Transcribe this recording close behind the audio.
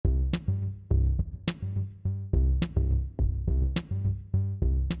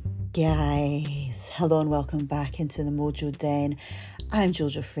Guys, hello and welcome back into the Mojo Den. I'm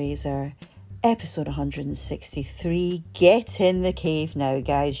Jojo Fraser, episode 163. Get in the cave now,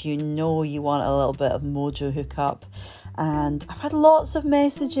 guys. You know you want a little bit of Mojo hookup. And I've had lots of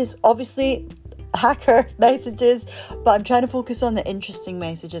messages, obviously hacker messages, but I'm trying to focus on the interesting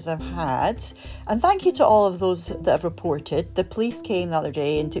messages I've had. And thank you to all of those that have reported. The police came the other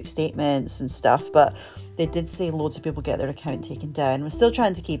day and took statements and stuff, but they did say loads of people get their account taken down. We're still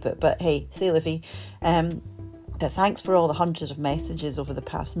trying to keep it, but hey, say Livy. But thanks for all the hundreds of messages over the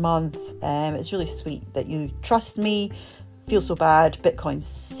past month. It's really sweet that you trust me. Feel so bad. Bitcoins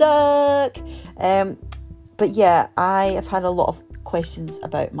suck. But yeah, I have had a lot of questions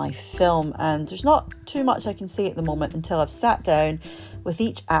about my film, and there's not too much I can say at the moment until I've sat down with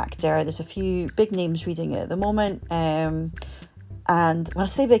each actor. There's a few big names reading it at the moment. And when I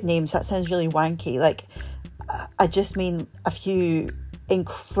say big names, that sounds really wanky. Like, I just mean a few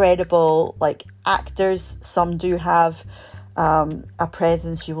incredible, actors. Some do have a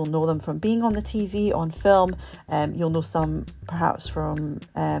presence. You will know them from being on the TV, on film. You'll know some perhaps from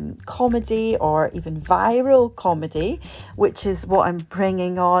comedy or even viral comedy, which is what I'm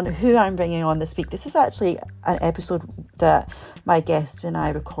bringing on, who I'm bringing on this week. This is actually an episode that my guest and I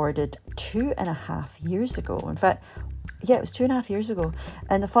recorded 2.5 years ago. In fact, yeah, it was 2.5 years ago.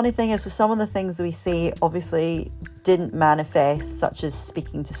 And the funny thing is, so some of the things we say obviously didn't manifest, such as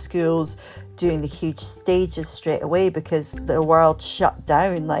speaking to schools, doing the huge stages straight away, because the world shut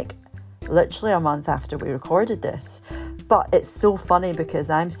down literally a month after we recorded this. But it's so funny because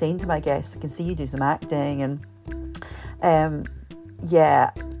I'm saying to my guests, I can see you do some acting, and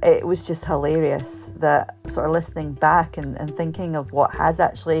yeah, it was just hilarious that sort of listening back and thinking of what has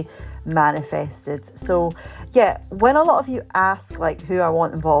actually manifested. So yeah, when a lot of you ask who I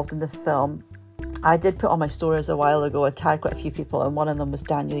want involved in the film, I did put on my stories a while ago. I tagged quite a few people, and one of them was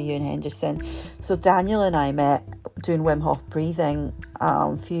Daniel Ewan Henderson. So Daniel and I met doing Wim Hof breathing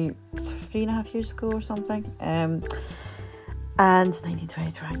 3.5 years ago or something. And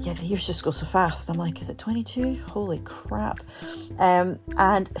 1920, yeah, the years just go so fast. I'm like, is it 22? Holy crap.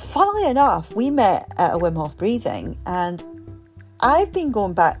 And funnily enough, we met at a Wim Hof breathing, and I've been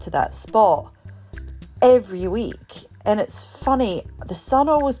going back to that spot every week. And it's funny, the sun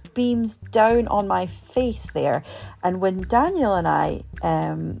always beams down on my face there. And when Daniel and I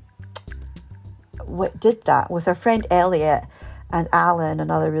did that with our friend Elliot and Alan,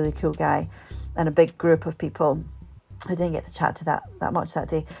 another really cool guy, and a big group of people, I didn't get to chat to that much that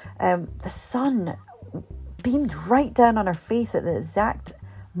day. The sun beamed right down on our face at the exact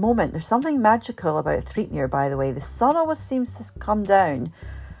moment. There's something magical about Threepmere, by the way. The sun always seems to come down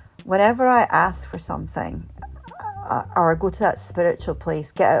whenever I ask for something, or go to that spiritual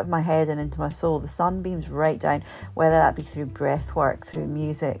place, get out of my head and into my soul. The sun beams right down, whether that be through breath work, through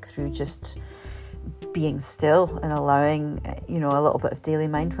music, through just being still and allowing, a little bit of daily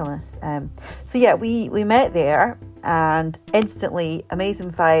mindfulness. So yeah, we met there, and instantly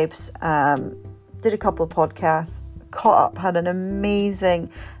amazing vibes. Did a couple of podcasts, caught up, had an amazing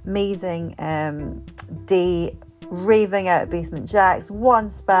day, raving out at Basement Jack's, one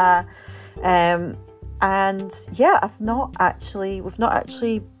spa, and yeah, we've not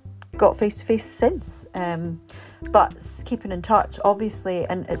actually got face to face since, but keeping in touch, obviously.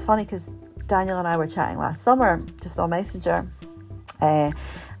 And it's funny because Daniel and I were chatting last summer, just on Messenger,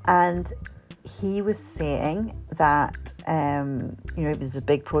 and he was saying that it was a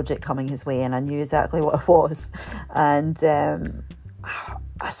big project coming his way, and I knew exactly what it was. And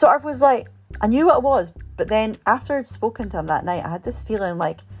I sort of was like, I knew what it was, but then after I'd spoken to him that night, I had this feeling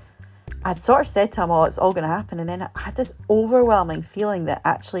like I'd sort of said to him, oh, it's all going to happen, and then I had this overwhelming feeling that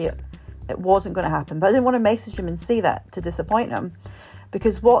actually it wasn't going to happen. But I didn't want to message him and say that to disappoint him,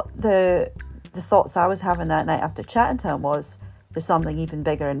 because what the thoughts I was having that night after chatting to him was, there's something even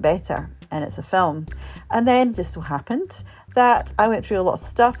bigger and better, and it's a film. And then just so happened that I went through a lot of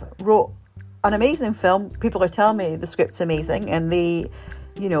stuff, wrote an amazing film. People are telling me the script's amazing, and they,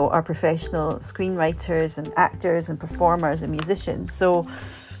 are professional screenwriters and actors and performers and musicians. So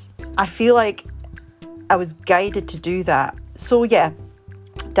I feel like I was guided to do that. So yeah,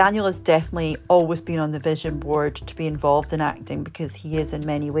 Daniel has definitely always been on the vision board to be involved in acting, because he is in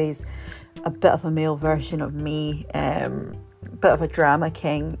many ways a bit of a male version of me, bit of a drama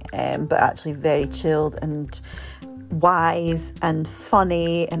king, but actually very chilled and wise and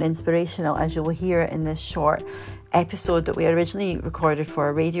funny and inspirational, as you will hear in this short episode that we originally recorded for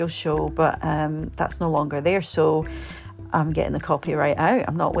a radio show, but that's no longer there. So I'm getting the copyright out.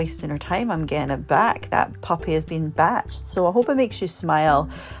 I'm not wasting her time. I'm getting it back. That puppy has been batched. So I hope it makes you smile.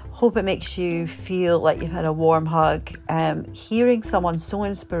 Hope it makes you feel like you've had a warm hug. Hearing someone so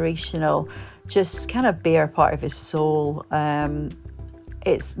inspirational just kind of bare part of his soul.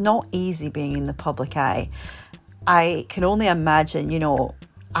 It's not easy being in the public eye. I can only imagine,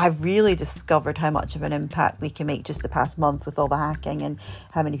 I've really discovered how much of an impact we can make just the past month with all the hacking and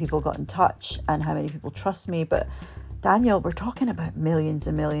how many people got in touch and how many people trust me. But Daniel, we're talking about millions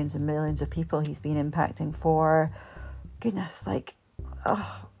and millions and millions of people he's been impacting for, goodness,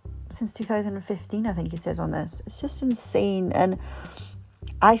 since 2015, I think he says on this. It's just insane. And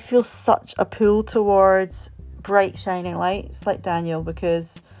I feel such a pull towards bright, shining lights like Daniel,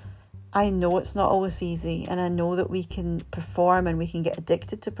 because I know it's not always easy, and I know that we can perform and we can get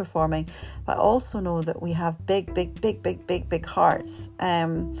addicted to performing, but I also know that we have big hearts,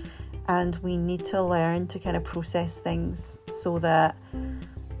 and we need to learn to kind of process things so that,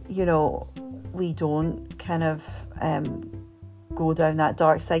 we don't kind of go down that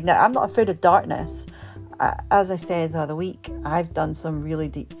dark side. Now, I'm not afraid of darkness. As I said the other week, I've done some really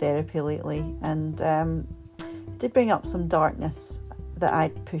deep therapy lately, and it did bring up some darkness that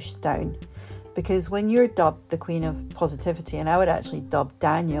I'd pushed down, because when you're dubbed the Queen of Positivity, and I would actually dub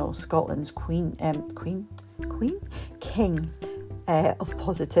Daniel Scotland's King of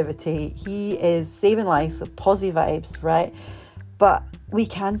Positivity, he is saving lives with positive vibes, right? But we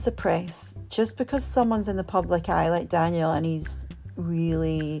can suppress. Just because someone's in the public eye like Daniel and he's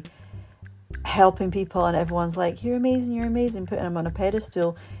really helping people and everyone's like, you're amazing, putting him on a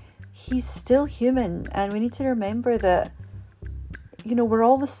pedestal, he's still human, and we need to remember that we're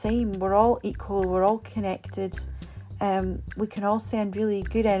all the same, we're all equal, we're all connected. We can all send really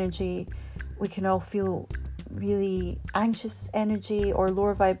good energy, we can all feel really anxious energy or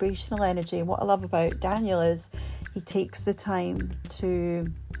lower vibrational energy. And what I love about Daniel is he takes the time to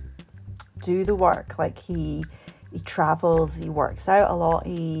do the work. Like he travels, he works out a lot,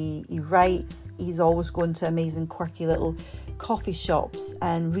 he writes, he's always going to amazing quirky little coffee shops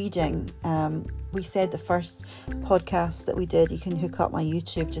and reading. We said the first podcast that we did, you can hook up my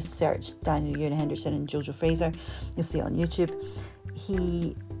YouTube, just search Daniel Ewan Henderson and Jojo Fraser, you'll see it on YouTube.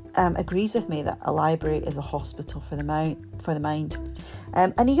 He agrees with me that a library is a hospital for the mind.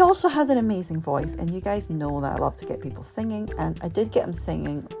 And he also has an amazing voice, and you guys know that I love to get people singing, and I did get him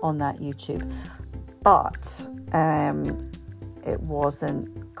singing on that YouTube, but it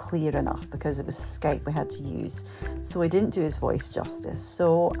wasn't clear enough because it was Skype we had to use, so we didn't do his voice justice.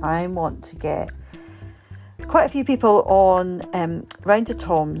 So I want to get quite a few people on round to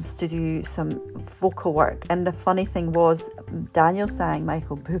Tom's to do some vocal work. And the funny thing was, Daniel sang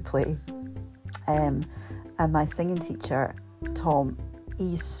Michael Bublé, and my singing teacher Tom,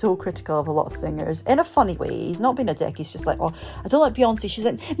 he's so critical of a lot of singers in a funny way. He's not being a dick. He's just like, oh, I don't like Beyonce, she's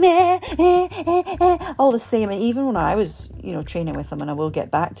like meh, all the same. And even when I was training with him, and I will get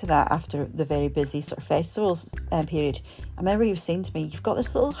back to that after the very busy sort of festivals period, I remember he was saying to me, you've got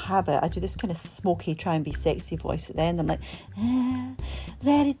this little habit, I do this kind of smoky try and be sexy voice at the end, I'm like,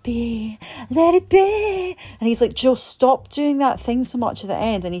 let it be, and he's like, Joe, stop doing that thing so much at the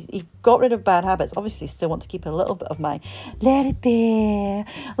end. And he got rid of bad habits. Obviously still want to keep a little bit of my let it be,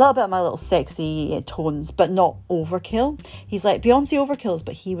 a little bit of my little sexy tones, but not overkill. He's like, Beyonce overkills,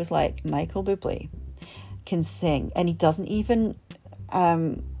 but he was like, Michael Bublé can sing, and he doesn't even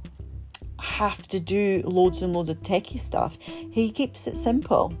have to do loads and loads of techie stuff. He keeps it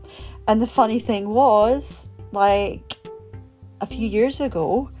simple. And the funny thing was, like a few years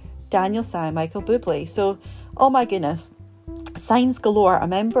ago, Daniel sang Michael Bublé. So, oh my goodness, signs galore. I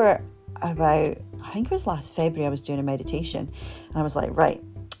remember I think it was last February, I was doing a meditation, and I was like, right,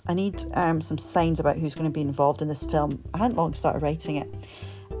 I need some signs about who's going to be involved in this film. I hadn't long started writing it,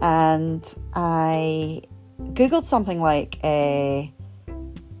 and I googled something like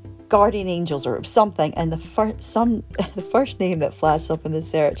guardian angels or something, and the first name that flashed up in the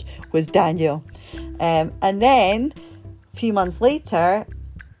search was Daniel. And then a few months later,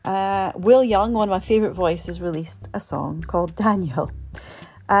 Will Young, one of my favourite voices, released a song called Daniel.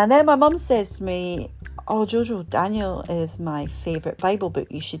 And then my mum says to me, oh Jojo, Daniel is my favourite Bible book,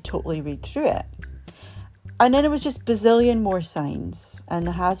 you should totally read through it. And then it was just bazillion more signs, and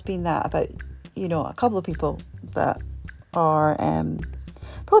there has been that about a couple of people that are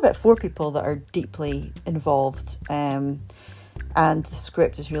probably about 4 people that are deeply involved, and the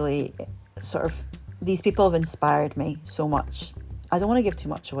script is really sort of, these people have inspired me so much. I don't want to give too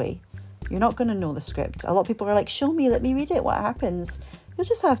much away. You're not going to know the script. A lot of people are like, show me, let me read it, what happens? You'll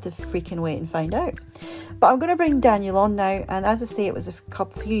just have to freaking wait and find out. But I'm going to bring Daniel on now, and as I say, it was a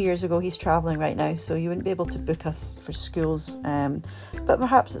few years ago. He's travelling right now, so you wouldn't be able to book us for schools, but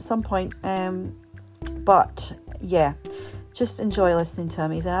perhaps at some point. But yeah, just enjoy listening to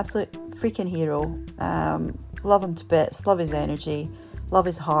him. He's an absolute freaking hero. Love him to bits, love his energy, love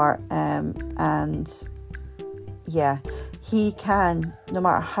his heart, and yeah, he can, no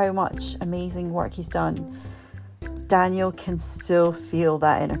matter how much amazing work he's done, Daniel can still feel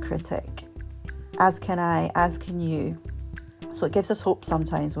that inner critic, as can I, as can you. So it gives us hope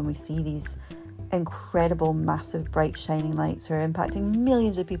sometimes when we see these incredible, massive, bright, shining lights who are impacting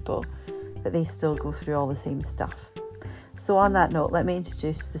millions of people, that they still go through all the same stuff. So on that note, let me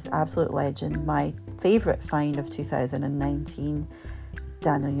introduce this absolute legend, my favourite find of 2019,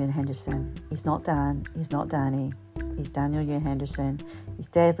 Daniel Ewan Henderson. He's not Dan, he's not Danny, he's Daniel Ewan Henderson. He's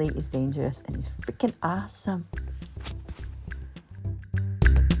deadly, he's dangerous, and he's freaking awesome.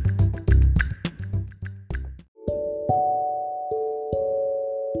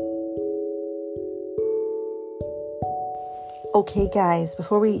 Okay guys,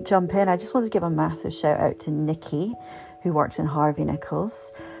 before we jump in, I just want to give a massive shout out to Nikki, who works in Harvey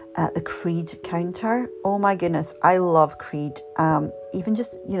Nichols at the Creed counter. Oh my goodness, I love Creed. Even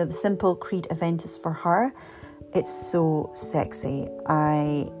just, the simple Creed Aventus for her, it's so sexy.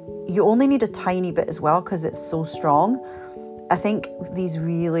 You only need a tiny bit as well because it's so strong. I think these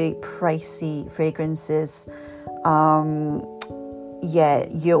really pricey fragrances,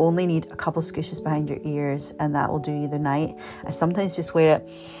 you only need a couple scooshes behind your ears and that will do you the night. I sometimes just wear it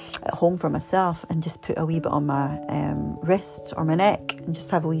at home for myself and just put a wee bit on my wrist or my neck and just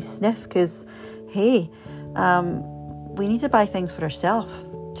have a wee sniff because, hey, we need to buy things for ourselves.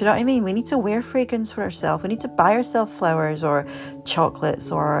 Do you know what I mean? We need to wear fragrance for ourselves. We need to buy ourselves flowers or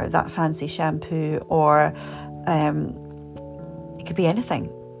chocolates or that fancy shampoo or it could be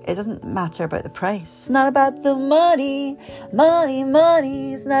anything. It doesn't matter about the price. It's not about the money. It's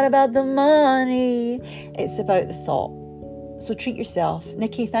not about the money. It's about the thought. So treat yourself.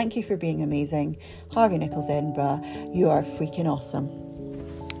 Nikki, thank you for being amazing. Harvey Nichols, Edinburgh, you are freaking awesome.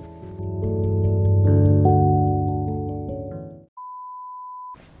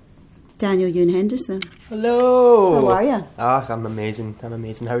 Daniel Ewan Henderson. Hello. How are you? I'm amazing. How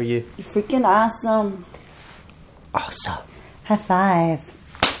are you? You're freaking awesome. Awesome. High five.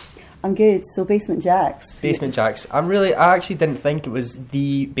 I'm good. So Basement Jaxx. Basement Jaxx. I actually didn't think it was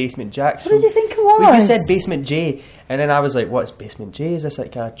the Basement Jaxx. What did you think it was? Well, you said Basement J, and then I was like, "What's Basement J? Is this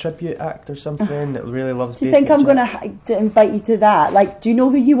like a tribute act or something that really loves?" Do you think I'm going to invite you to that? Like, do you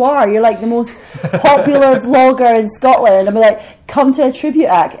know who you are? You're like the most popular blogger in Scotland. I'm like, come to a tribute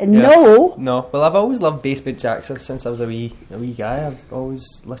act, and no. Well, I've always loved Basement Jaxx since I was a wee guy. I've always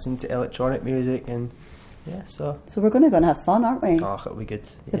listened to electronic music and. Yeah, so we're going to go and have fun, aren't we? Oh, it'll be good.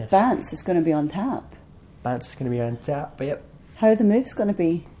 The Bants is going to be on tap. Bants is going to be on tap, but yep. How are the moves going to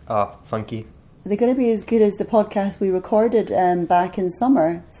be? Oh, funky. Are they going to be as good as the podcast we recorded back in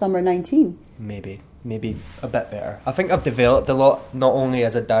summer 19? Maybe a bit better. I think I've developed a lot, not only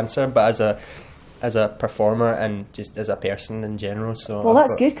as a dancer, but as a performer and just as a person in general. So well,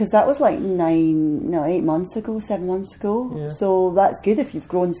 that's good because that was like 7 months ago. Yeah. So that's good if you've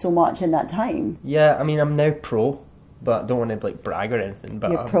grown so much in that time. Yeah, I mean, I'm now pro, but I don't want to like brag or anything. But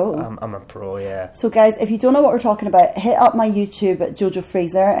You're pro. I'm a pro, yeah. So guys, if you don't know what we're talking about, hit up my YouTube at Jojo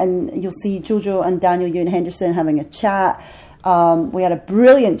Fraser, and you'll see Jojo and Daniel Ewan Henderson having a chat. We had a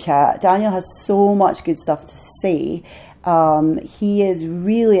brilliant chat. Daniel has so much good stuff to say. He is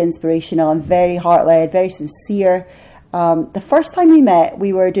really inspirational and very heart-led, very sincere. The first time we met,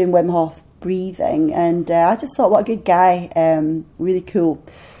 we were doing Wim Hof breathing, and I just thought, what a good guy, really cool.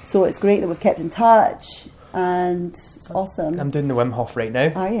 So it's great that we've kept in touch, and it's awesome. I'm doing the Wim Hof right now.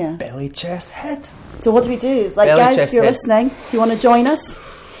 Are you? Belly, chest, head. So what do we do? Like, belly, guys, chest, if you're head. listening, do you want to join us?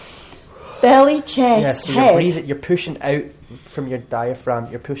 Belly, chest, so head. You're pushing out from your diaphragm.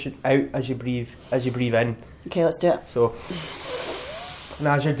 You're pushing out as you breathe in. Okay, let's do it. So, and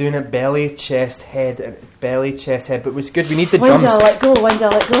as you're doing it, belly, chest, head, belly, chest, head. But what's good, we need the drums. When do I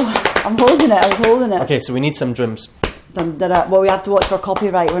let go? I'm holding it, I was holding it. Okay, so we need some drums. Well, we have to watch for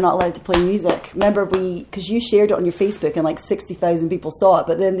copyright. We're not allowed to play music. Remember, because you shared it on your Facebook and like 60,000 people saw it,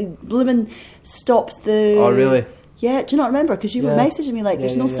 but then the blooming stopped the... Oh, really? Yeah, do you not remember? Because you were messaging me like,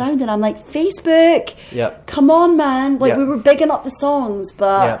 there's no sound, and I'm like, Facebook! Yeah. Come on, man. Like, we were bigging up the songs,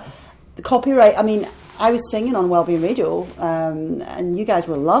 but the copyright, I mean, I was singing on Wellbeing Radio, and you guys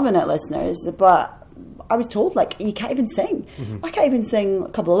were loving it, listeners, but I was told, like, you can't even sing. Mm-hmm. I can't even sing a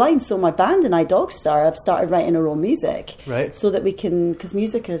couple of lines. So my band and I, Dogstar, have started writing our own music. Right. So that we can, because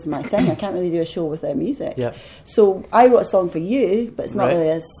music is my thing. I can't really do a show without music. Yeah. So I wrote a song for you, but it's not really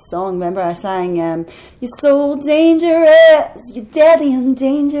a song. Remember, I sang, you're so dangerous, you're deadly and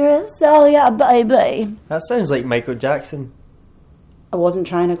dangerous, oh yeah, baby. That sounds like Michael Jackson. I wasn't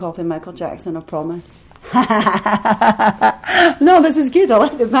trying to copy Michael Jackson, I promise. No, this is good. I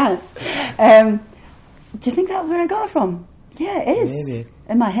like the pants. Do you think that's where I got it from? Yeah, it is. Maybe.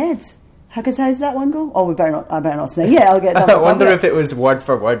 In my head. How does that one go? Oh, I better not say. Yeah, I'll get that. I wonder if it was word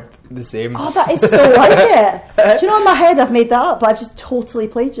for word the same. Oh, that is so like it. Do you know, in my head I've made that up, but I've just totally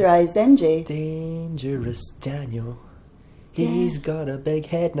plagiarised NJ. Dangerous Daniel. He's got a big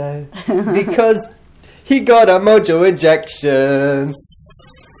head now. Because he got a mojo injection.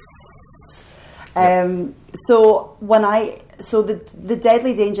 So the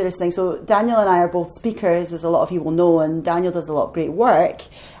deadly dangerous thing. So Daniel and I are both speakers, as a lot of you will know, and Daniel does a lot of great work.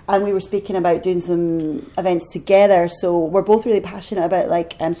 And we were speaking about doing some events together. So we're both really passionate about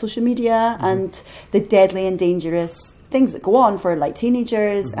like social media and the deadly and dangerous things that go on for like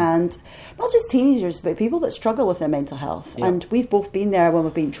teenagers and not just teenagers, but people that struggle with their mental health. Yeah. And we've both been there when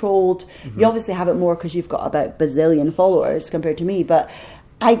we've been trolled. You obviously have it more because you've got about bazillion followers compared to me, but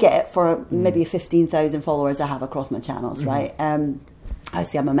I get it for maybe 15,000 followers I have across my channels, right?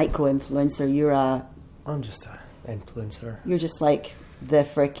 Obviously I'm a micro influencer. I'm just an influencer. You're just like the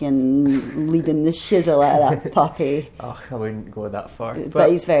freaking leading the shizzle out of that puppy. Oh, I wouldn't go that far.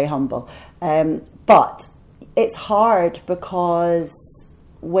 But he's very humble. But it's hard because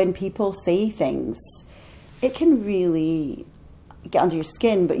when people say things, it can really get under your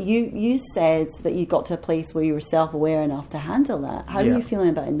skin. But you said that you got to a place where you were self-aware enough to handle that. How are you feeling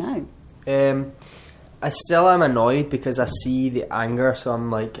about it now? I still am annoyed because I see the anger, so I'm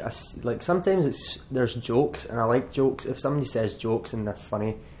like sometimes there's jokes, and I like jokes. If somebody says jokes and they're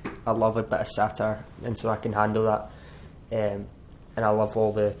funny, I love a bit of satire, and so I can handle that. And I love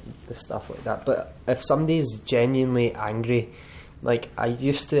all the stuff like that. But if somebody's genuinely angry, like I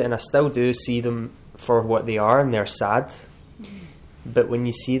used to, and I still do, see them for what they are, and they're sad. But when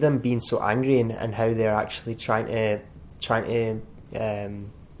you see them being so angry and how they're actually trying to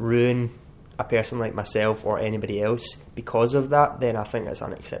ruin a person like myself or anybody else because of that, then I think it's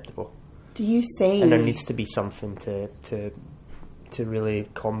unacceptable. Do you say... And there needs to be something to really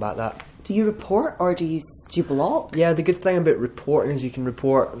combat that. Do you report or do you block? Yeah, the good thing about reporting is you can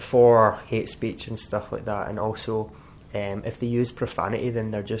report for hate speech and stuff like that, and also if they use profanity,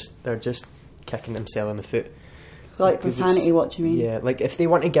 then they're just kicking themselves in the foot. Like profanity, what do you mean? Yeah, like if they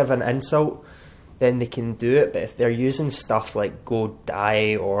want to give an insult, then they can do it, but if they're using stuff like "go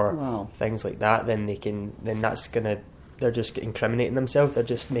die" or things like that, then they're just incriminating themselves. They're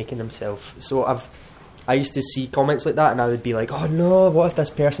just making themselves. So I used to see comments like that, and I would be like, "Oh no, what if this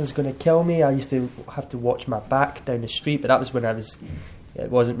person's going to kill me?" I used to have to watch my back down the street, but that was when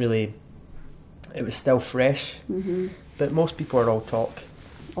it wasn't really. It was still fresh, but most people are all talk.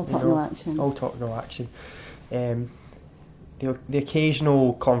 All talk, no action. All talk, no action. The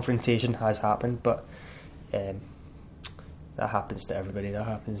occasional confrontation has happened, but that happens to everybody. That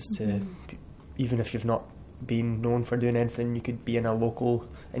happens to even if you've not been known for doing anything. You could be in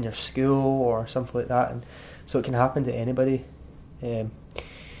your school or something like that, and so it can happen to anybody.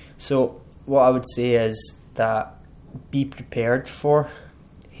 So what I would say is that be prepared for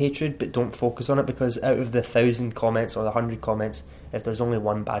hatred, but don't focus on it, because out of the 1,000 comments or the 100 comments, if there's only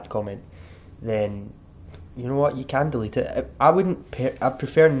one bad comment, then you know what, you can delete it. I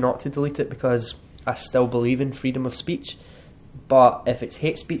prefer not to delete it because I still believe in freedom of speech. But if it's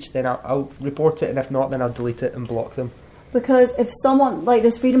hate speech, then I'll report it, and if not, then I'll delete it and block them. Because if someone, like,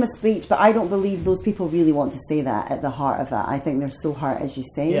 there's freedom of speech, but I don't believe those people really want to say that at the heart of it. I think they're so hurt, as you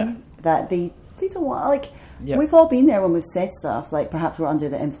say, that they don't want, like, we've all been there when we've said stuff, like perhaps we're under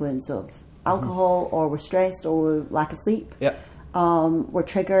the influence of alcohol, or we're stressed, or we're lack of sleep. Yeah. We're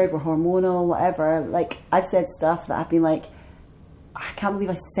triggered, we're hormonal, whatever. Like, I've said stuff that I've been like, I can't believe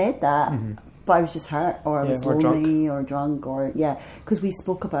I said that, but I was just hurt, or I was lonely, or drunk, or because we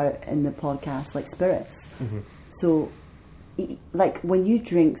spoke about in the podcast like spirits. So, like, when you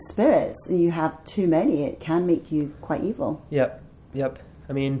drink spirits and you have too many, it can make you quite evil. Yep.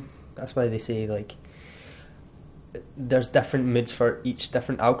 I mean, that's why they say, like, there's different moods for each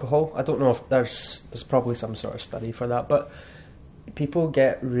different alcohol. I don't know if there's probably some sort of study for that, but people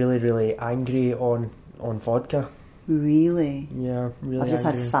get really, really angry on vodka. Really? Yeah, really. I've just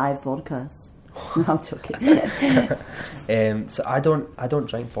angry. had 5 vodkas. No, I'm joking. So I don't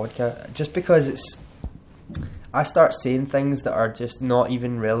drink vodka just because I start saying things that are just not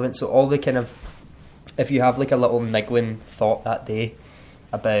even relevant. So all the kind of, if you have like a little niggling thought that day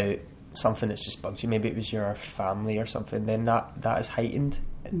about something that's just bugs you, maybe it was your family or something, then that is heightened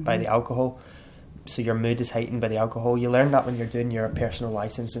by the alcohol. So your mood is heightened by the alcohol. You learn that when you're doing your personal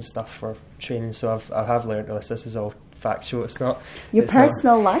license and stuff for training. So I have learned this. This is all factual. It's not your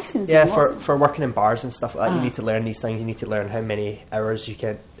personal license. Yeah, for working in bars and stuff like that. You need to learn these things. You need to learn how many hours you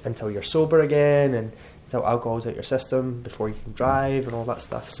get until you're sober again, and till alcohol's out your system before you can drive and all that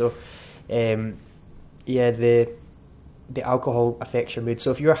stuff. So, the alcohol affects your mood.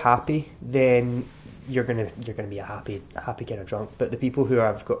 So if you're happy, then you're gonna be a happy kind of drunk. But the people who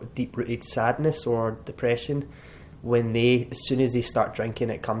have got deep rooted sadness or depression, as soon as they start drinking,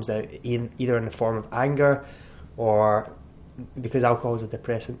 it comes out either in the form of anger, or because alcohol is a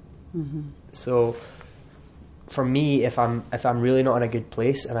depressant. Mm-hmm. So for me, if I'm really not in a good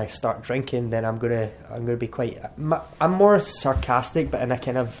place and I start drinking, then I'm gonna be I'm more sarcastic, but in a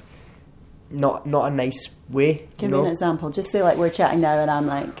kind of not a nice way. Give me an example. Just say like we're chatting now, and I'm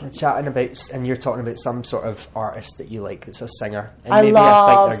like chatting about, and you're talking about some sort of artist that you like that's a singer. And I maybe love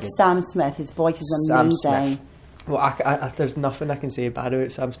I think they're good. Sam Smith. His voice is Sam amazing. Smith. Well, I there's nothing I can say bad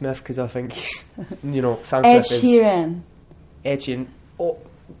about Sam Smith, because I think Sam Ed Smith Sheeran. Ed Sheeran. Oh,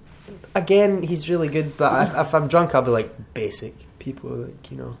 again, he's really good, but if I'm drunk, I'll be like basic people, like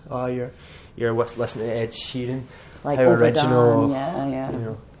you're what's listening to Ed Sheeran, Like how original.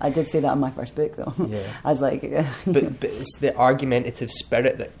 Yeah. I did say that in my first book, though. Yeah. I was like, but it's the argumentative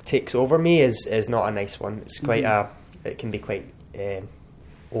spirit that takes over me is not a nice one. It's quite it can be quite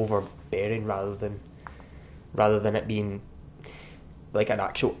overbearing rather than it being like an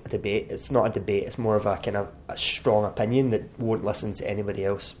actual debate. It's not a debate, it's more of a kind of a strong opinion that won't listen to anybody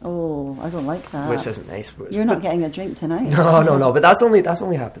else. Oh, I don't like that. Which isn't nice. You're not getting a drink tonight. No, but that's only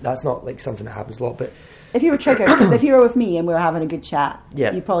happened. That's not like something that happens a lot, but if you were triggered, because if you were with me and we were having a good chat,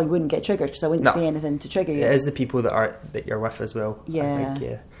 yeah, you probably wouldn't get triggered, because I wouldn't say anything to trigger you. It is the people that you're with as well. Yeah. I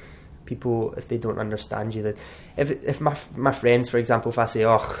think, people, if they don't understand you, then if my friends, for example, if I say,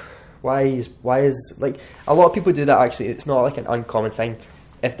 oh, why is like, a lot of people do that actually. It's not like an uncommon thing.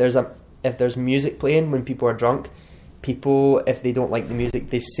 If there's music playing when people are drunk, people, if they don't like the music,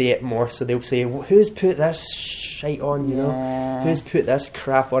 they say it more. So they'll say, who's put this shite on, you know? Who's put this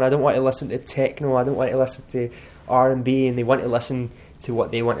crap on? I don't want to listen to techno, I don't want to listen to R&B, and they want to listen to what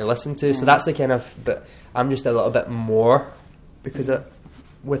they want to listen to. So that's the kind of, but I'm just a little bit more, because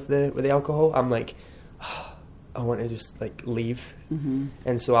with the alcohol, I'm like, I want to just like leave, and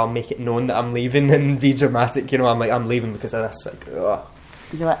so I'll make it known that I'm leaving and be dramatic. I'm like, I'm leaving because of this. Like, ugh.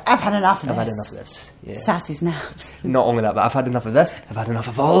 You're like, I've had enough of this. I've had enough of this. Yeah. Sassy snaps. Not only that, but I've had enough of this. I've had enough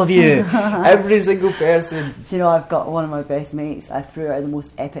of all of you. Every single person. Do you know, I've got one of my best mates. I threw her at the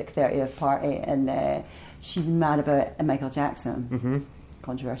most epic 30th party, and she's mad about Michael Jackson. Mm-hmm.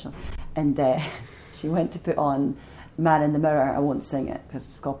 Controversial. And she went to put on Man in the Mirror. I won't sing it because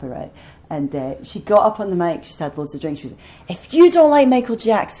it's copyright. And she got up on the mic. She's had loads of drinks. She was like, if you don't like Michael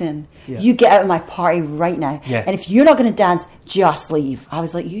Jackson, you get out of my party right now. Yeah. And if you're not going to dance, just leave. I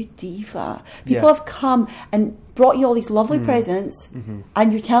was like, you diva. People have come and brought you all these lovely presents,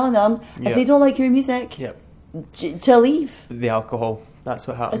 and you're telling them, if they don't like your music, to leave. The alcohol, that's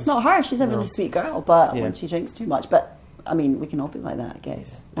what happens. It's not her. She's a really sweet girl, but when she drinks too much. But I mean, we can all be like that, I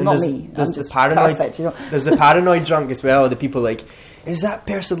guess. Well, not me. There's the paranoid. There's the paranoid drunk as well. The people like, is that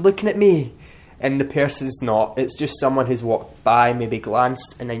person looking at me? And the person's not. It's just someone who's walked by, maybe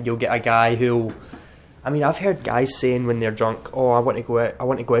glanced, and then you'll get a guy who. I mean, I've heard guys saying when they're drunk, "Oh, I want to go out. I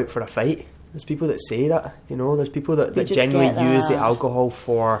want to go out for a fight." There's people that say that. There's people that genuinely use the alcohol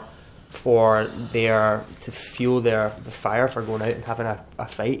for to fuel the fire for going out and having a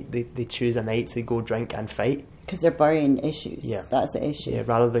fight. They choose a night to go drink and fight. Because they're burying issues. Yeah. That's the issue. Yeah,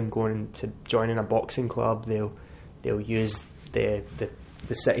 rather than going to joining a boxing club, they'll use the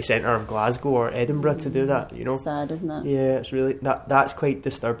city centre of Glasgow or Edinburgh to do that, Sad, isn't it? Yeah, it's really, that's quite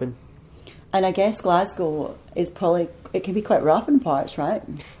disturbing. And I guess Glasgow is probably, it can be quite rough in parts, right?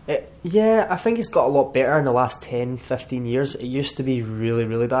 Yeah, I think it's got a lot better in the last 10, 15 years. It used to be really,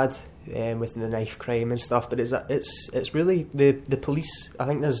 really bad with the knife crime and stuff, but it's really, the police, I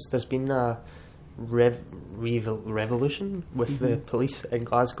think there's been a revolution with the police in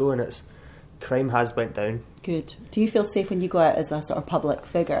Glasgow, and crime has went down. Good. Do you feel safe when you go out as a sort of public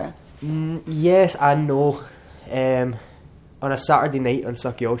figure? Yes and no. On a Saturday night on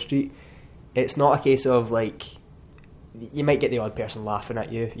Suckyall Street, it's not a case of like, you might get the odd person laughing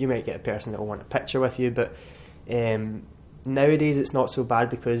at you, you might get a person that will want a picture with you, but nowadays it's not so bad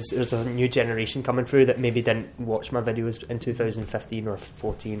because there's a new generation coming through that maybe didn't watch my videos in 2015 or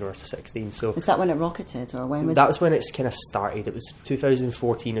 14 or 16. So is that when it rocketed, or when was that? Was when it's kind of started. It was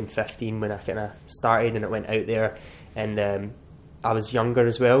 2014 and 15 when I kind of started and it went out there, and I was younger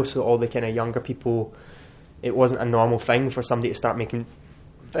as well, so all the kind of younger people, it wasn't a normal thing for somebody to start making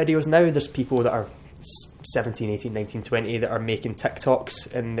videos. Now there's people that are 17, 18, 19, 20 that are making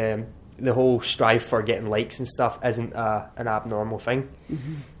TikToks, and the whole strive for getting likes and stuff isn't an abnormal thing.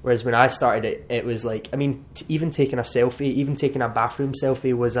 Whereas when I started it was like, I mean, even taking a selfie, even taking a bathroom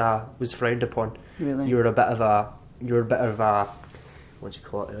selfie was frowned upon. Really? You were a bit of a what do you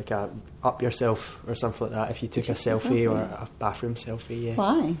call it, like a up yourself or something like that if you took a selfie or a bathroom selfie. Yeah.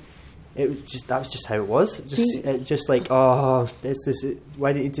 Why? That was just how it was. Just like, oh,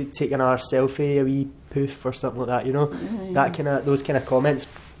 why didn't you take another selfie, a wee poof or something like that, you know? Those kind of comments.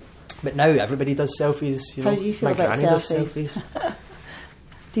 But now everybody does selfies, you know. How do you feel My about granny does selfies.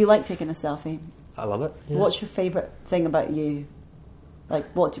 Do you like taking a selfie? I love it. Yeah. What's your favourite thing about you? Like,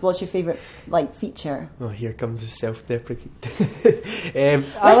 what's your favourite like feature? Oh, here comes the self-deprecate.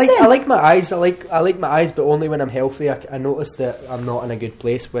 I like my eyes. I like my eyes, but only when I'm healthy. I notice that I'm not in a good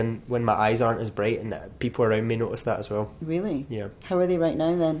place when my eyes aren't as bright, and people around me notice that as well. Really? Yeah. How are they right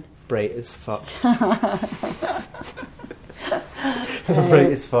now then? Bright as fuck. Bright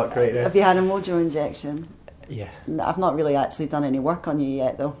as fuck right now. Have you had a mojo injection? Yeah. I've not really actually done any work on you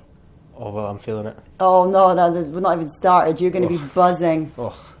yet, though. Oh, well, I'm feeling it. Oh, no, we've not even started. You're going to be buzzing.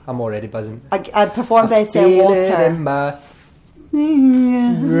 Oh, I'm already buzzing. I performed better in water. In my...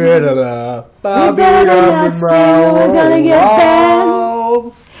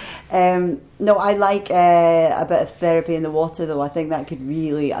 No, I like a bit of therapy in the water, though. I think that could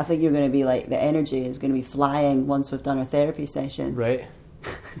really... I think you're going to be like... The energy is going to be flying once we've done our therapy session. Right.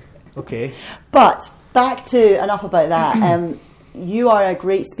 Okay. But back to... Enough about that. You are a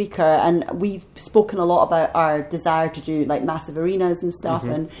great speaker, and we've spoken a lot about our desire to do like massive arenas and stuff.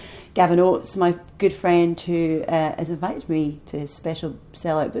 And Gavin Oates, my good friend, who has invited me to his special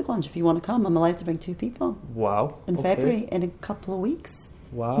sellout book launch. If you want to come, I'm allowed to bring 2 people. Wow. In February, in a couple of weeks.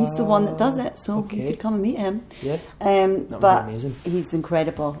 Wow. He's the one that does it, so you could come and meet him. Yeah. But amazing. He's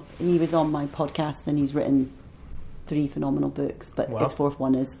incredible. He was on my podcast, and he's written 3 phenomenal books, but his 4th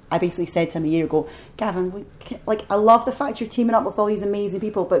one is... I basically said to him a year ago, Gavin, I love the fact you're teaming up with all these amazing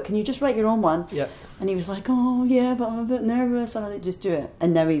people, but can you just write your own one? Yeah. And he was like, oh yeah, but I'm a bit nervous. And I like, just do it.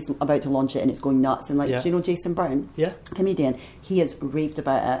 And now he's about to launch it, and it's going nuts. And do you know Jason Byrne? Yeah. Comedian. He has raved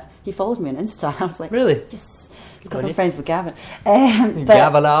about it. He followed me on Insta. I was like, really? Yes. Because I'm friends with Gavin. Gavin.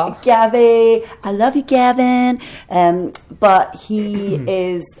 Gavin. I love you, Gavin. But he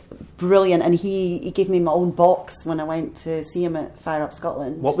is brilliant, and he gave me my own box when I went to see him at Fire Up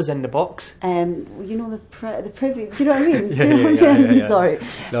Scotland. What was in the box? You know, the privy. Do you know what I mean? yeah. Sorry.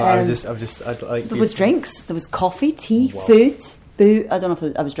 No, I like. There was drinks. There was coffee, tea, food. I don't know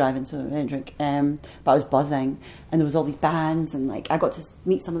if I was driving, so I didn't drink. But I was buzzing, and there was all these bands, and like I got to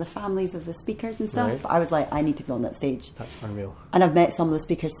meet some of the families of the speakers and stuff. Right. But I was like, I need to be on that stage. That's unreal. And I've met some of the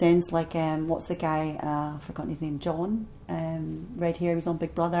speakers since. Like, what's the guy? I've forgotten his name. John. Red hair. He's on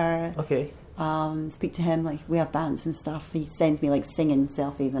Big Brother. Okay. Speak to him. Like, we have bands and stuff. He sends me like singing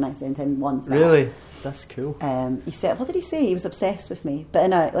selfies, and I send him ones back. Really? That's cool. He said, what did he say? He was obsessed with me,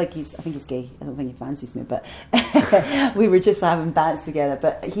 but I think he's gay. I don't think he fancies me, but we were just having bands together.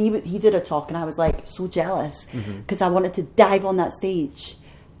 But he did a talk, and I was like so jealous because I wanted to dive on that stage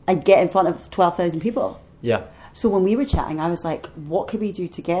and get in front of 12,000 people. Yeah. So when we were chatting, I was like, what could we do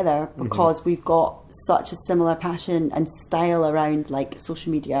together? Because we've got such a similar passion and style around like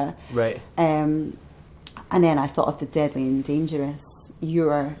social media. Right. And then I thought of the deadly and dangerous.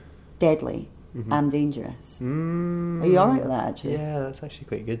 You're deadly. I'm dangerous. Are you alright with that, actually? Yeah, that's actually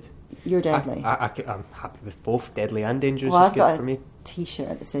quite good. You're deadly. I'm happy with both. Deadly and dangerous Well, is I've good got for me.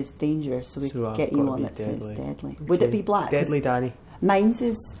 T-shirt that says dangerous, so we So could get you one that says deadly. Would it be black? Deadly Danny. Mine's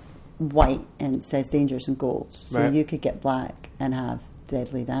is white and it says dangerous and gold. So you could get black and have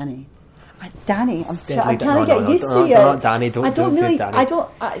Deadly Danny. Danny, I'm trying to get used to you. Not Danny, don't do Danny. I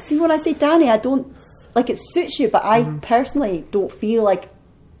don't see when I say Danny, I don't like it suits you, but I personally don't feel like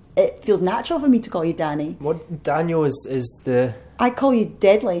it feels natural for me to call you Danny. What Daniel is the... I call you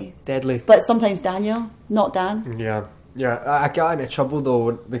Deadly. Deadly. But sometimes Daniel, not Dan. Yeah. I got into trouble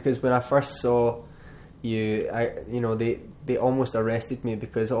though because when I first saw you, they almost arrested me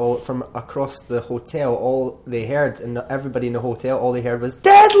because all from across the hotel, all they heard, and everybody in the hotel, all they heard was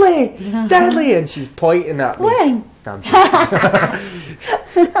Deadly, Deadly, and she's pointing at me. When? Damn.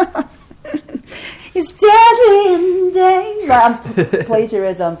 It's deadly and dangerous.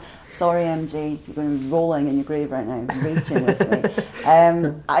 Plagiarism. Sorry, MG, you're going to be rolling in your grave right now, raging with me.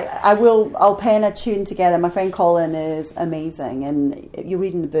 I'll pen a tune together. My friend Colin is amazing, and you're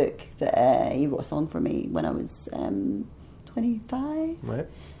reading the book that he wrote a song for me when I was 25. Right. Do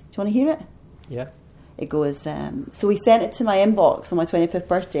you want to hear it? Yeah. It goes, so he sent it to my inbox on my 25th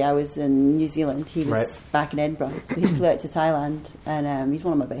birthday. I was in New Zealand. He was back in Edinburgh. So he flew out to Thailand, and he's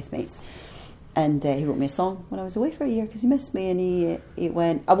one of my best mates. And he wrote me a song when I was away for a year because he missed me, and he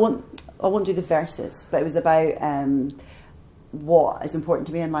went, I won't I won't do the verses, but it was about what is important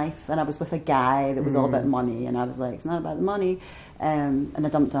to me in life. And I was with a guy that was all about money, and I was like, it's not about the money. And I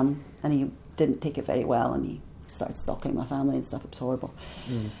dumped him, and he didn't take it very well, and he started stalking my family and stuff. It was horrible.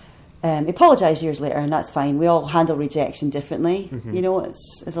 He apologised years later, and that's fine. We all handle rejection differently. You know,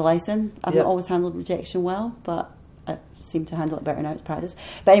 it's a lesson. I've not always handled rejection well, but I seem to handle it better now. It's practice.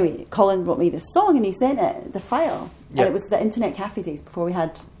 But anyway, Colin wrote me this song, and he sent it, the file. And it was the internet cafe days before we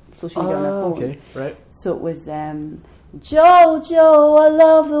had social media on our phone. Okay, right. So it was, Jojo, I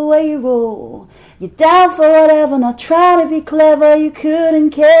love the way you roll. You're down for whatever, not trying to be clever. You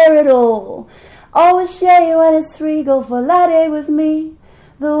couldn't care at all. Always share you when it's 3, go for latte with me.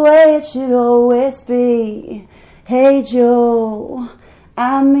 The way it should always be. Hey Joe,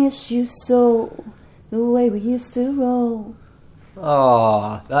 I miss you so. The way we used to roll.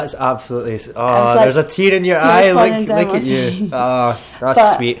 Oh, that's absolutely... Oh, like, there's a tear in your eye. Look at you. Oh,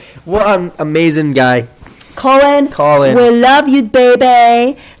 that's sweet. What an amazing guy. Colin, we love you,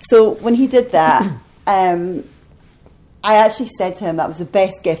 baby. So when he did that, I actually said to him that was the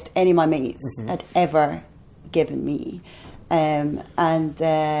best gift any of my mates had ever given me. And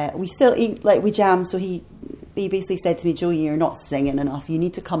we still eat, like, we jam. So he basically said to me, Joe, you're not singing enough. You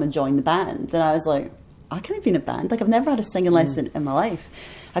need to come and join the band. And I was like, I can't be in a band. Like, I've never had a singing lesson in my life.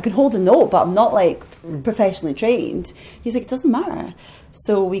 I can hold a note, but I'm not, like, professionally trained. He's like, it doesn't matter.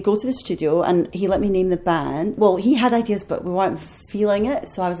 So we go to the studio, and he let me name the band. Well, he had ideas, but we weren't feeling it.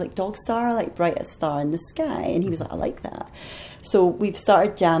 So I was like, Dog Star, like brightest star in the sky. And he was like, I like that. So we've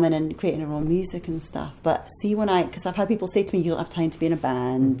started jamming and creating our own music and stuff. But see, because I've had people say to me, you don't have time to be in a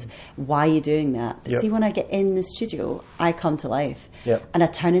band. Why are you doing that? But see, when I get in the studio, I come to life. And I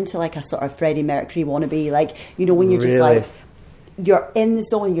turn into like a sort of Freddie Mercury wannabe. Like, you know, when you're just like, you're in the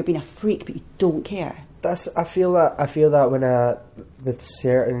zone, you're being a freak, but you don't care. I feel that when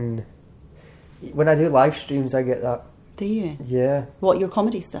I do live streams, I get that. Do you? Yeah. What, your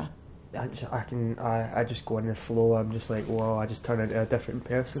comedy stuff? I just go in the flow. I'm just like, whoa, I just turn into a different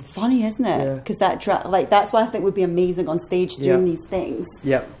person. It's funny, isn't it? Because that's what I think would be amazing on stage, doing these things.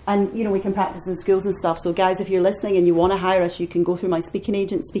 And, you know, we can practice in schools and stuff. So guys, if you're listening and you want to hire us, you can go through my speaking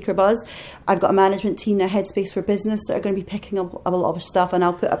agent, Speaker Buzz. I've got a management team now, Headspace for Business, that are going to be picking up a lot of stuff, and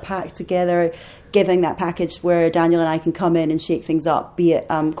I'll put a pack together, giving that package where Daniel and I can come in and shake things up, be it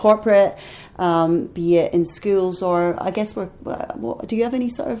corporate, be it in schools, or I guess do you have any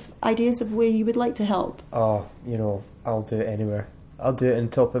sort of ideas of where you would like to help? Oh, you know, I'll do it anywhere. I'll do it on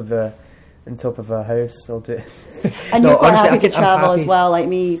top of a house. I'll do it. And you're quite happy to travel as well, like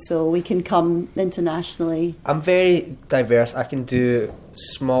me, so we can come internationally. I'm very diverse. I can do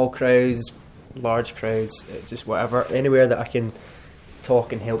small crowds, large crowds, just whatever, anywhere that I can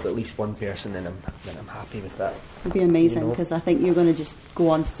talk and help at least one person, then I'm happy with that. It'd be amazing, because I think you're going to just go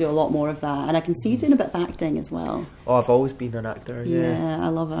on to do a lot more of that, and I can see you doing a bit of acting as well. Oh, I've always been an actor. Yeah, I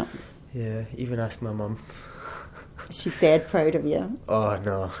love it. Yeah, even ask my mum. She's dead proud of you. Oh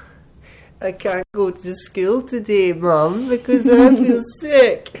no, I can't go to school today, Mum, because I feel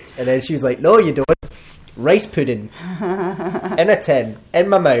sick. And then she was like, no, you don't. Rice pudding in a tin in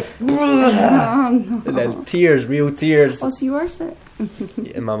my mouth. And then real tears. Oh, so you were sick?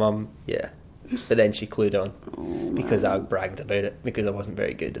 And my mum, yeah. But then she clued on because I bragged about it, because I wasn't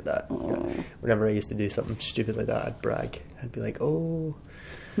very good at that. You know, whenever I used to do something stupid like that, I'd brag. I'd be like, oh,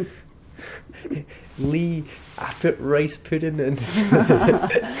 Lee, I put rice pudding in.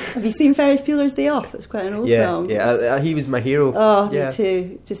 Have you seen Ferris Bueller's Day Off? It's quite an old film. Yeah, he was my hero. Oh, me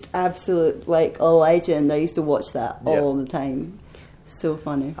too. Just absolute, like, a legend. I used to watch that all the time. So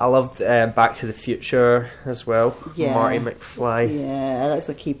funny. I loved Back to the Future as well. Yeah. Marty McFly. Yeah, that's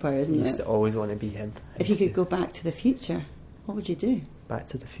a keeper, isn't it? I used to always want to be him. If you could go back to the future, what would you do? Back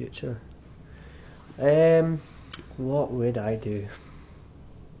to the Future. What would I do?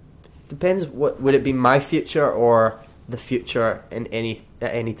 Depends. What would it be? My future or the future at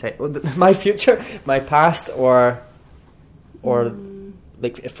any time? My future, my past, or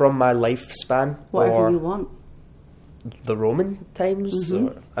like from my lifespan. Whatever you want. The Roman times.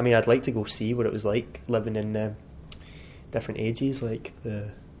 Or, I mean, I'd like to go see what it was like living in different ages, like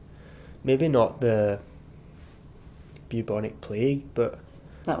maybe not the bubonic plague, but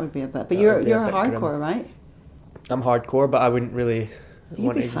that would be a bit. But you're a hardcore, grim. Right? I'm hardcore, but I wouldn't really.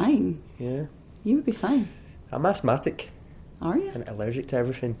 You'd be fine. Yeah. You would be fine. I'm asthmatic. Are you? And allergic to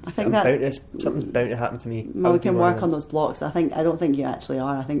everything. I think something's bound to happen to me. Well, we can work on those blocks. I don't think you actually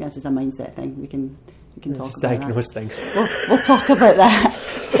are. I think that's just a mindset thing. We can talk about that. Diagnose thing. We'll talk about that.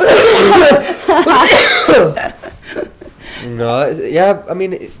 No, yeah. I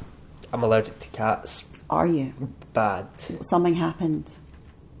mean, I'm allergic to cats. Are you? Bad. Something happened.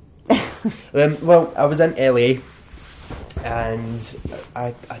 Well, I was in LA, and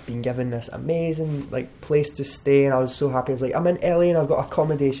I'd been given this amazing like place to stay, and I was so happy. I was like, I'm in LA and I've got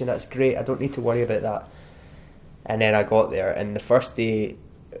accommodation. That's great. I don't need to worry about that. And then I got there, and the first day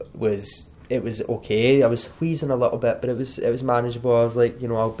was okay. I was wheezing a little bit, but it was manageable. I was like,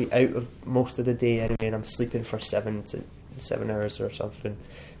 I'll be out of most of the day anyway, and I'm sleeping for 7 hours or something,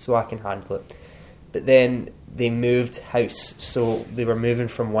 so I can handle it. But then they moved house, so they were moving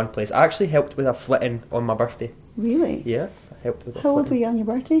from one place. I actually helped with a flitting on my birthday. Really? Yeah, I helped with a How old were flitting. you on your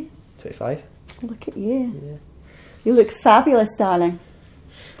birthday? 25. Look at you. Yeah. You look fabulous, darling.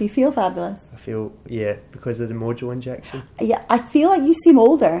 Do you feel fabulous? I feel, because of the Mojo injection. Yeah, I feel like you seem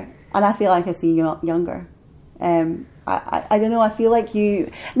older, and I feel like I see you younger. I don't know. I feel like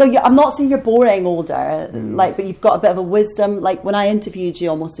you. No, I'm not saying you're boring older, but you've got a bit of a wisdom. Like when I interviewed you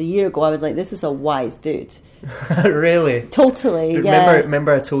almost a year ago, I was like, "This is a wise dude." Really? Totally.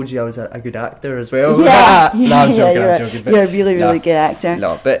 Remember, I told you I was a good actor as well. Yeah. No, I'm joking. I'm joking. But you're a really, really good actor.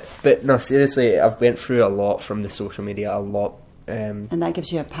 No, but no, seriously, I've went through a lot from the social media. A lot. And that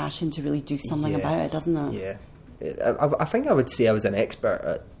gives you a passion to really do something about it, doesn't it? Yeah. I think I would say I was an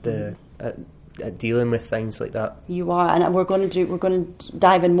expert at dealing with things like that. You are, and we're going to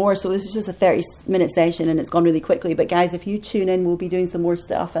dive in more. So this is just a 30-minute session, and it's gone really quickly. But guys, if you tune in, we'll be doing some more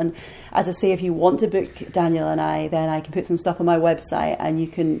stuff. And as I say, if you want to book Daniel and I, then I can put some stuff on my website, and you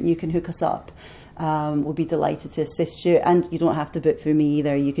can hook us up. We'll be delighted to assist you, and you don't have to book through me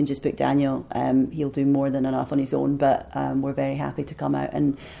either. You can just book Daniel. He'll do more than enough on his own, but we're very happy to come out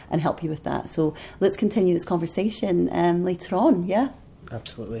and help you with that. So let's continue this conversation later on. Yeah,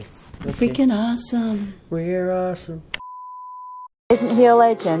 absolutely. Okay. Freaking awesome. We're awesome. Isn't he a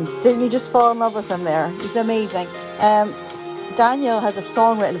legend? Didn't you just fall in love with him there? He's amazing. Daniel has a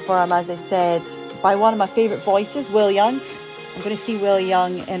song written for him, as I said, by one of my favourite voices, Will Young. I'm going to see Will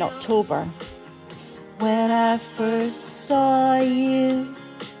Young in October. When I first saw you,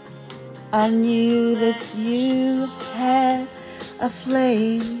 I knew that you had a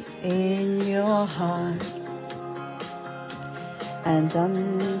flame in your heart. And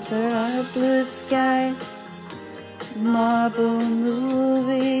under our blue skies, marble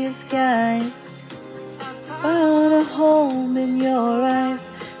movie skies, found a home in your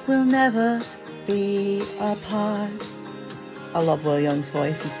eyes, we'll never be apart. I love Will Young's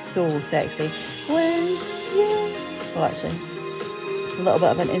voice, he's so sexy. When you... Oh, actually, it's a little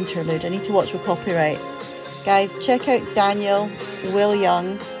bit of an interlude. I need to watch for copyright. Guys, check out Daniel, Will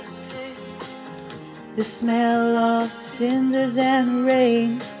Young. The smell of cinders and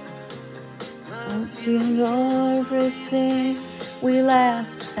rain. Doing everything. We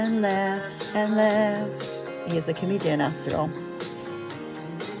laughed and laughed and laughed. He is a comedian after all.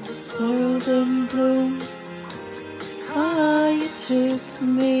 World in bloom. Ah, you took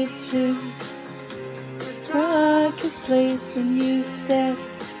me to darkest place and you set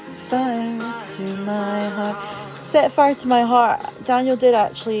fire to my heart. Set fire to my heart. Daniel did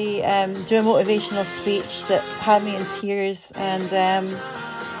actually do a motivational speech that had me in tears, and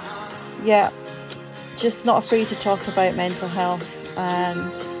just not afraid to talk about mental health,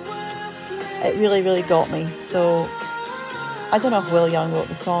 and it really, really got me. So I don't know if Will Young wrote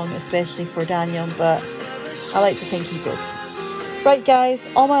the song especially for Daniel, but I like to think he did. Right guys,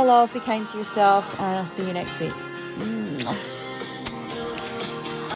 all my love, be kind to yourself, and I'll see you next week.